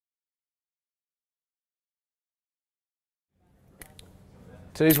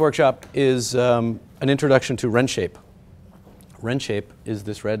Today's workshop is an introduction to Ren Shape. Ren Shape is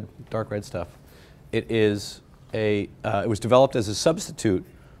this red, dark red stuff. It is it was developed as a substitute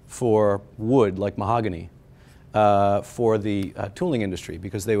for wood, like mahogany, for the tooling industry,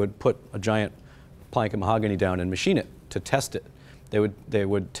 because they would put a giant plank of mahogany down and machine it to test it. They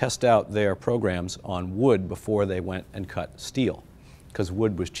would test out their programs on wood before they went and cut steel, because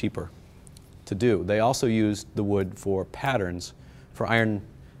wood was cheaper to do. They also used the wood for patterns, for iron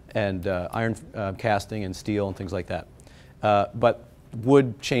and casting and steel and things like that. But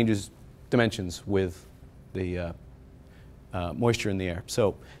wood changes dimensions with the moisture in the air,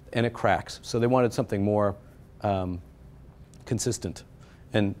 and it cracks. So they wanted something more consistent.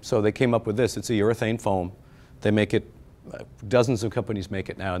 And so they came up with this. It's a urethane foam. They make it, dozens of companies make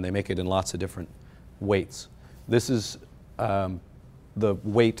it now, and they make it in lots of different weights. This is the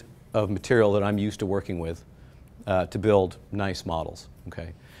weight of material that I'm used to working with to build nice models.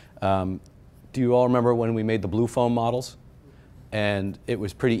 Okay. Do you all remember when we made the blue foam models? And it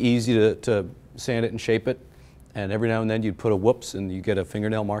was pretty easy to sand it and shape it. And every now and then you'd put a whoops and you get a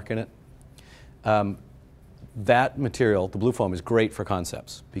fingernail mark in it. That material, the blue foam, is great for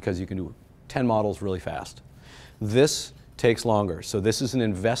concepts because you can do 10 models really fast. This takes longer. So this is an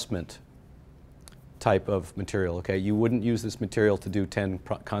investment type of material. Okay, you wouldn't use this material to do 10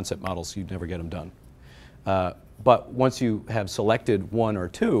 concept models. You'd never get them done. But once you have selected one or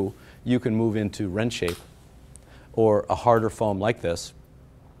two, you can move into Ren Shape or a harder foam like this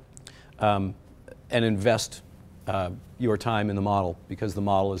and invest your time in the model, because the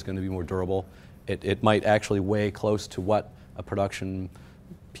model is going to be more durable. It might actually weigh close to what a production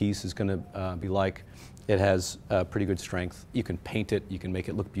piece is going to be like. It has pretty good strength. You can paint it, you can make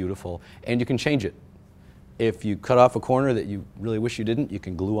it look beautiful, and you can change it. If you cut off a corner that you really wish you didn't, you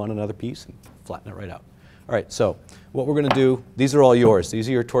can glue on another piece and flatten it right out. All right, so what we're going to do, these are all yours. These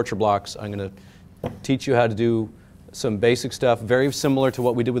are your torture blocks. I'm going to teach you how to do some basic stuff, very similar to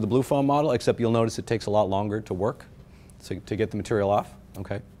what we did with the blue foam model, except you'll notice it takes a lot longer to work, to get the material off.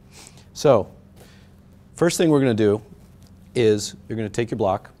 Okay. So first thing we're going to do is you're going to take your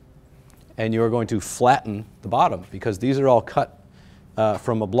block and you're going to flatten the bottom, because these are all cut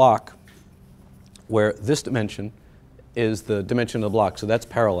from a block where this dimension is the dimension of the block, so that's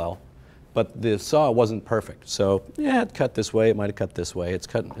parallel. But the saw wasn't perfect, so yeah, it cut this way, it might have cut this way,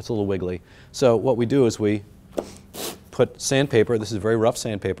 it's a little wiggly. So what we do is we put sandpaper, this is very rough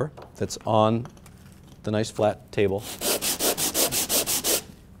sandpaper, that's on the nice flat table,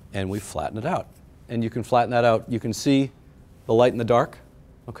 and we flatten it out. And you can flatten that out, you can see the light and the dark.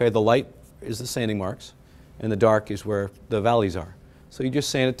 Okay, the light is the sanding marks, and the dark is where the valleys are. So you just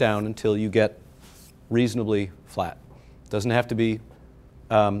sand it down until you get reasonably flat. Doesn't have to be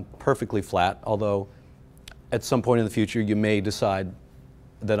perfectly flat, although at some point in the future you may decide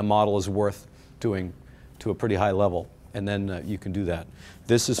that a model is worth doing to a pretty high level, and then you can do that.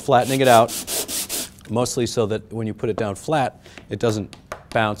 This is flattening it out, mostly so that when you put it down flat, it doesn't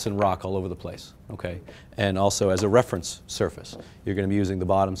bounce and rock all over the place. Okay, and also as a reference surface, you're going to be using the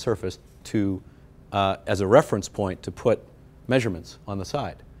bottom surface to as a reference point to put measurements on the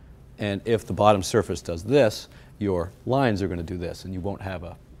side. And if the bottom surface does this, your lines are going to do this, and you won't have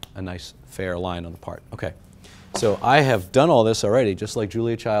a nice fair line on the part. Okay, so I have done all this already, just like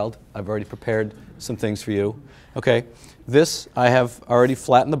Julia Child. I've already prepared some things for you. Okay, this I have already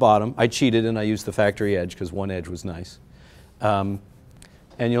flattened the bottom. I cheated and I used the factory edge because one edge was nice. And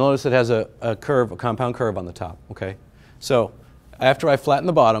you'll notice it has a curve, a compound curve on the top. Okay, so after I flatten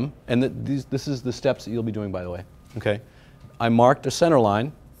the bottom, and this is the steps that you'll be doing, by the way. Okay, I marked a center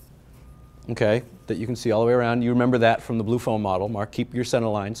line. Okay, that you can see all the way around. You remember that from the blue foam model. Keep your center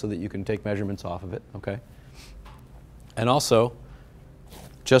line so that you can take measurements off of it. Okay, and also,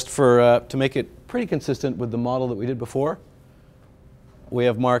 just to make it pretty consistent with the model that we did before, we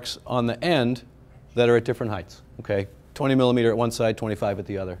have marks on the end that are at different heights. Okay, 20 millimeter at one side, 25 at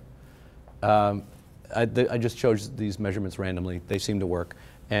the other. I just chose these measurements randomly. They seem to work,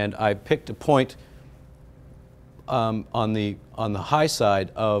 and I picked a point on the high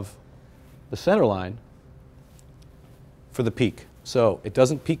side of the center line for the peak. So it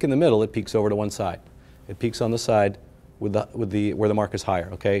doesn't peak in the middle, it peaks over to one side. It peaks on the side where the mark is higher,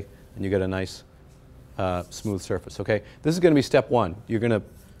 okay? And you get a nice smooth surface, okay? This is going to be step one. You're going to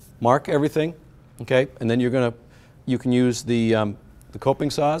mark everything, okay? And then you can use the coping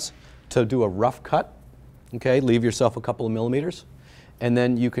saws to do a rough cut, okay? Leave yourself a couple of millimeters. And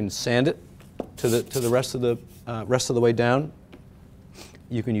then you can sand it to the rest of the way down.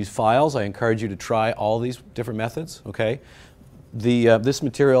 You can use files. I encourage you to try all these different methods. Okay, this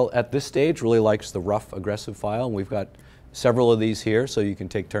material at this stage really likes the rough, aggressive file, and we've got several of these here, so you can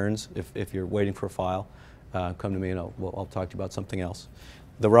take turns if you're waiting for a file. Come to me and I'll talk to you about something else.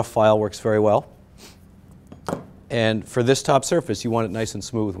 The rough file works very well. And for this top surface, you want it nice and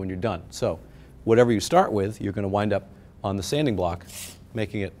smooth when you're done. So whatever you start with, you're going to wind up on the sanding block,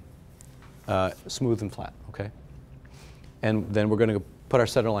 making it smooth and flat, okay? And then we're going to put our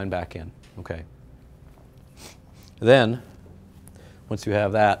center line back in, okay? Then, once you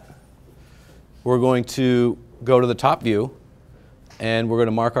have that, we're going to go to the top view, and we're going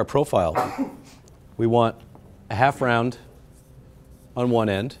to mark our profile. We want a half round on one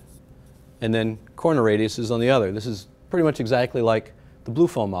end, and then corner radiuses on the other. This is pretty much exactly like the blue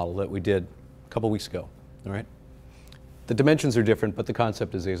foam model that we did a couple weeks ago, all right? The dimensions are different, but the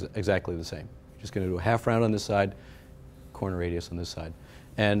concept is exactly the same. Just going to do a half round on this side, corner radius on this side.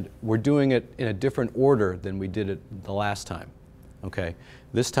 And we're doing it in a different order than we did it the last time, okay?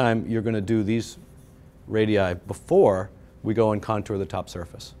 This time you're going to do these radii before we go and contour the top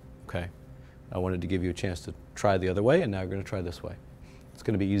surface, okay? I wanted to give you a chance to try the other way, and now we're going to try this way. It's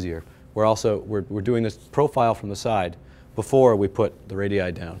going to be easier. We're doing this profile from the side before we put the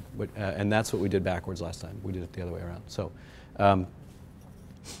radii down, and that's what we did backwards last time. We did it the other way around. So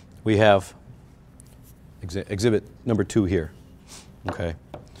we have exhibit number 2 here. Okay,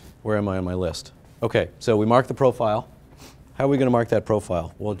 where am I on my list? Okay, so we mark the profile. How are we going to mark that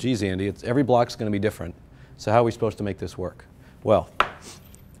profile? Well, geez, Andy, every block's going to be different. So how are we supposed to make this work? Well,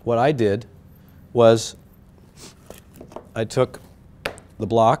 what I did was I took the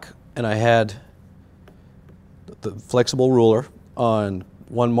block and I had the flexible ruler on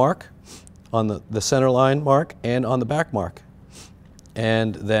one mark, on the center line mark, and on the back mark.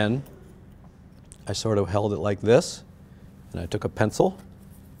 And then I sort of held it like this, and I took a pencil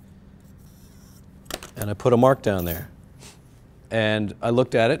and I put a mark down there. And I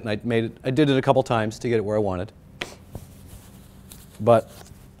looked at it and I did it a couple times to get it where I wanted. But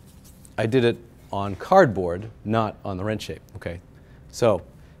I did it on cardboard, not on the Ren Shape, okay? So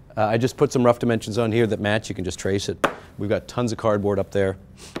I just put some rough dimensions on here that match. You can just trace it. We've got tons of cardboard up there.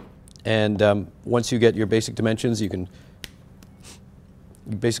 And once you get your basic dimensions,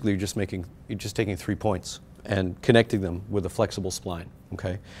 basically you're just taking 3 points and connecting them with a flexible spline,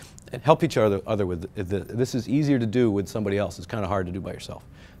 okay? And help each other with this is easier to do with somebody else. It's kind of hard to do by yourself.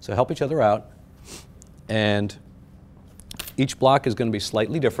 So help each other out. And each block is going to be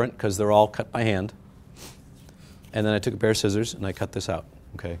slightly different because they're all cut by hand. And then I took a pair of scissors and I cut this out,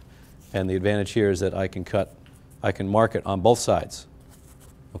 okay? And the advantage here is that I can mark it on both sides,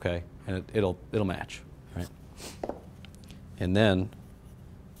 okay? And it'll match, right? And then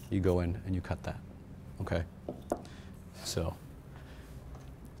you go in and you cut that, okay? So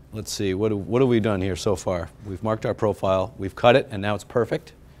let's see, what have we done here so far? We've marked our profile, we've cut it, and now it's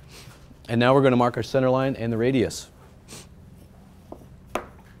perfect. And now we're going to mark our center line and the radius.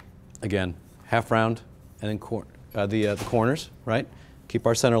 Again, half round, and then the corners, right? Keep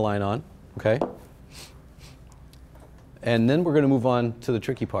our center line on, okay? And then we're going to move on to the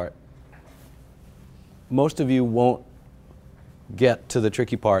tricky part. Most of you won't get to the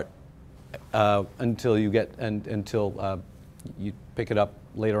tricky part until you pick it up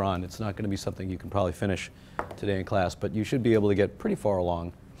later on. It's not going to be something you can probably finish today in class, but you should be able to get pretty far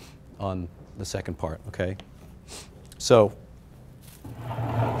along on the second part, okay? So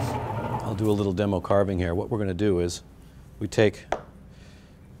I'll do a little demo carving here. What we're going to do is we take,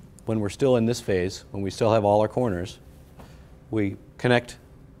 when we're still in this phase, when we still have all our corners, we connect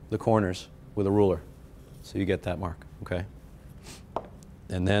the corners with a ruler. So you get that mark, okay?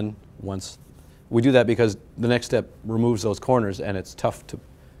 And then once we do that, because the next step removes those corners and it's tough to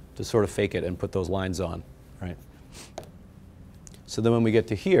sort of fake it and put those lines on, right? So then when we get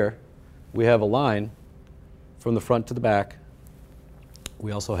to here, we have a line from the front to the back.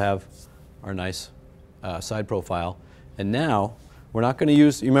 We also have our nice side profile. And now we're not going to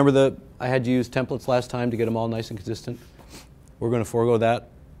use, you remember I had you use templates last time to get them all nice and consistent? We're going to forego that,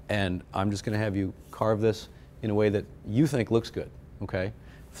 and I'm just going to have you carve this in a way that you think looks good, okay?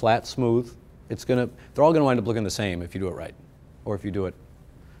 Flat, smooth. They're all going to wind up looking the same if you do it right, or if you do it,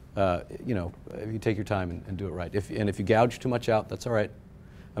 if you take your time and do it right. And if you gouge too much out, that's all right.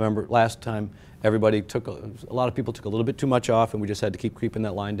 I remember last time a lot of people took a little bit too much off, and we just had to keep creeping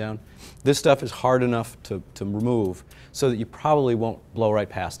that line down. This stuff is hard enough to remove so that you probably won't blow right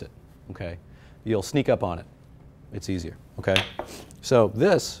past it, okay? You'll sneak up on it. It's easier, okay? So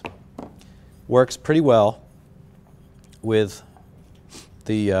this works pretty well with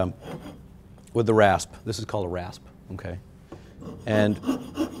the rasp. This is called a rasp, okay? And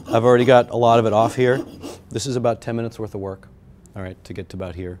I've already got a lot of it off here. This is about 10 minutes worth of work, all right, to get to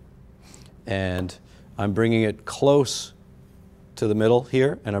about here. And I'm bringing it close to the middle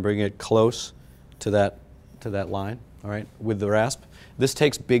here, and I'm bringing it close to that line, all right, with the rasp. This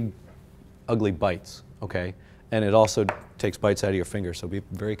takes big, ugly bites, okay? And it also takes bites out of your finger, so be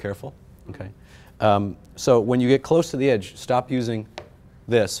very careful, okay? So when you get close to the edge, stop using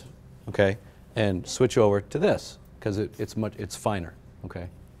this, okay, and switch over to this, because it's finer, okay?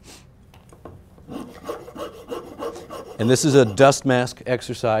 And this is a dust mask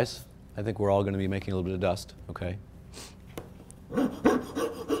exercise. I think we're all going to be making a little bit of dust, okay?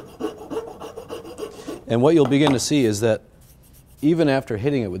 And what you'll begin to see is that even after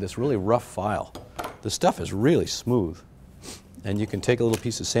hitting it with this really rough file, the stuff is really smooth. And you can take a little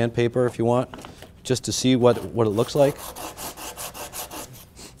piece of sandpaper if you want, just to see what it looks like.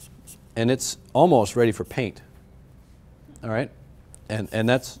 And it's almost ready for paint, all right? And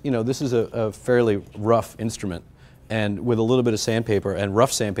that's, you know, this is a fairly rough instrument. And with a little bit of sandpaper, and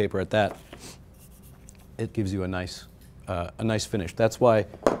rough sandpaper at that, it gives you a nice finish. That's why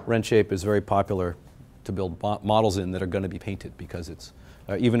Ren Shape is very popular to build models in that are going to be painted, because it's,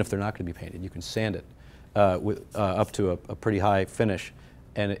 even if they're not going to be painted, you can sand it up to a pretty high finish,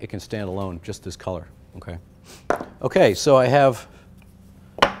 and it can stand alone just this color, okay? Okay, so I have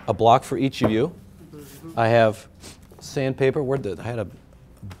a block for each of you. I have sandpaper. I had a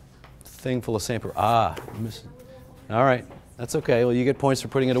thing full of sandpaper. Ah, all right, that's okay. Well, you get points for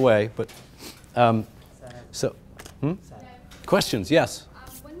putting it away, but questions? Yes.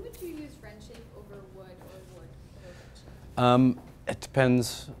 When would you use Ren Shape over wood or wood? It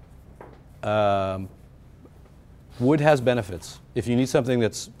depends. Wood has benefits. If you need something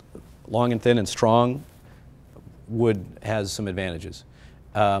that's long and thin and strong, wood has some advantages.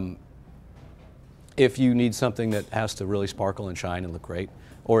 If you need something that has to really sparkle and shine and look great,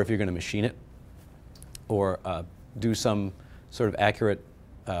 or if you're going to machine it, or do some sort of accurate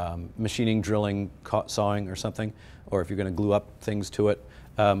machining, drilling, sawing or something, or if you're going to glue up things to it,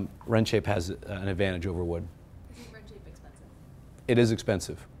 Ren Shape has an advantage over wood. Isn't Ren Shape expensive? It is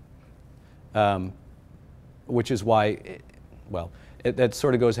expensive, which is why, that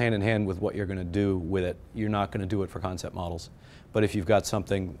sort of goes hand in hand with what you're going to do with it. You're not going to do it for concept models. But if you've got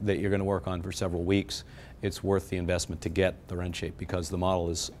something that you're going to work on for several weeks, it's worth the investment to get the Ren Shape, because the model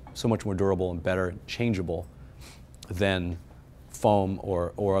is so much more durable and better, changeable than foam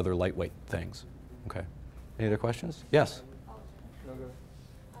or other lightweight things. Okay. Any other questions? Yes?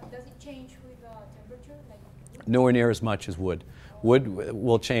 Does it change with temperature? Like Nowhere near as much as wood. Wood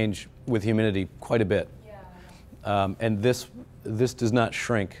will change with humidity quite a bit. Yeah. And this does not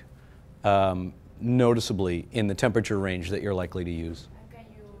shrink noticeably in the temperature range that you're likely to use. And can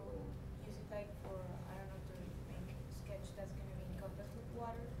you use it like for, I don't know, to make a sketch that's going to be encompassed with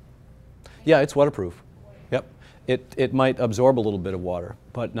water? Yeah, it's waterproof. Yep. It might absorb a little bit of water,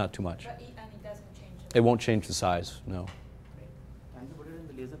 but not too much. And it doesn't change It won't change the size, no. Can you put it in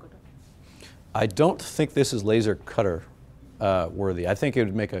the laser cutter? I don't think this is laser cutter worthy. I think it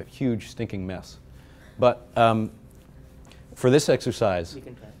would make a huge stinking mess. But for this exercise, We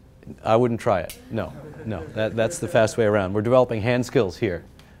can try. I wouldn't try it. No, no. That's the fast way around. We're developing hand skills here,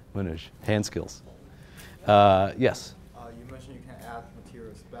 Manoj. Hand skills. Yes? You mentioned you can add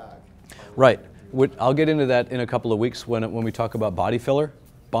materials back. Right. I'll get into that in a couple of weeks when we talk about body filler,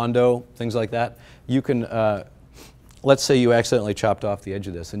 Bondo, things like that. You can, let's say you accidentally chopped off the edge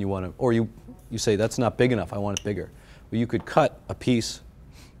of this and you want to, or you say that's not big enough, I want it bigger. Well, you could cut a piece,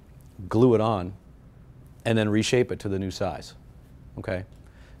 glue it on, and then reshape it to the new size. Okay?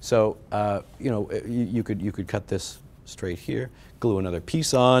 So, you could cut this straight here, glue another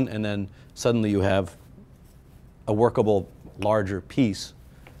piece on, and then suddenly you have a workable, larger piece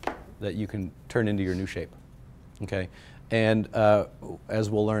that you can turn into your new shape. Okay? And as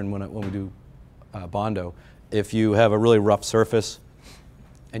we'll learn when we do Bondo, if you have a really rough surface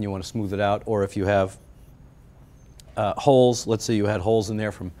and you want to smooth it out, or if you have holes, let's say you had holes in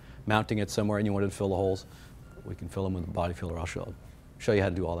there from mounting it somewhere and you wanted to fill the holes, we can fill them with a body filler. I'll show you how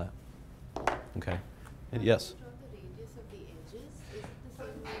to do all that. Okay? And yes?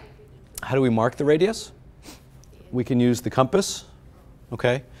 How do we mark the radius? We can use the compass.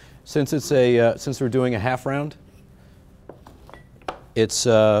 Okay? Since we're doing a half round, it's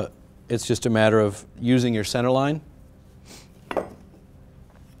just a matter of using your center line.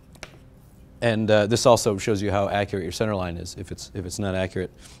 And this also shows you how accurate your center line is. If it's not accurate,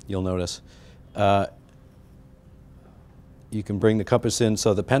 you'll notice. You can bring the compass in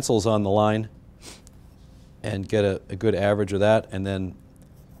so the pencil's on the line and get a good average of that, and then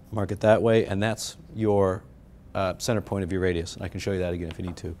mark it that way, and that's your center point of your radius. And I can show you that again if you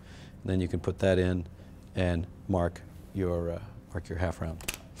need to. And then you can put that in and mark your half round.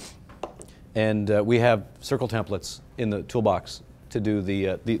 And we have circle templates in the toolbox to do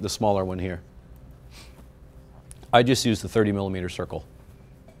the smaller one here. I just use the 30 millimeter circle.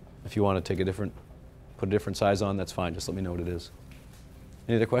 If you want to take put a different size on, that's fine. Just let me know what it is.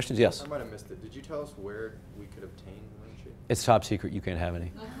 Any other questions? Yes? I might have missed it. Did you tell us where we could obtain Ren Shape? It's top secret. You can't have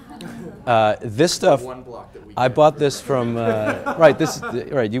any. This stuff, One block that we I get. bought this from,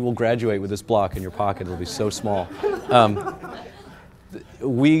 right, you will graduate with this block in your pocket. It'll be so small.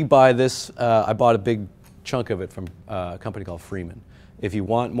 We buy this, I bought a big chunk of it from a company called Freeman. If you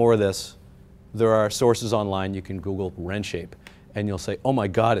want more of this, there are sources online. You can Google Ren Shape, and you'll say, oh my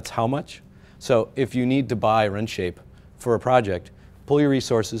God, it's how much? So if you need to buy Ren Shape for a project, pull your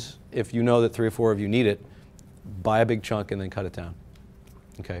resources. If you know that 3 or 4 of you need it, buy a big chunk and then cut it down.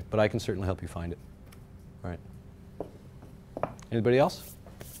 Okay, but I can certainly help you find it. All right. Anybody else?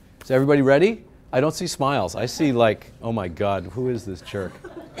 Is everybody ready? I don't see smiles. I see like, oh my God, who is this jerk?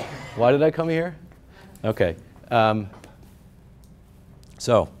 Why did I come here? Okay.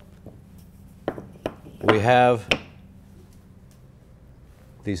 So we have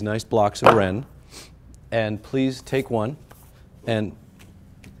these nice blocks of Ren, and please take one and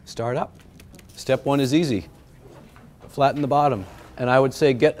start up. Step 1 is easy. Flatten the bottom. And I would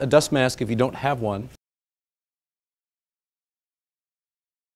say get a dust mask if you don't have one.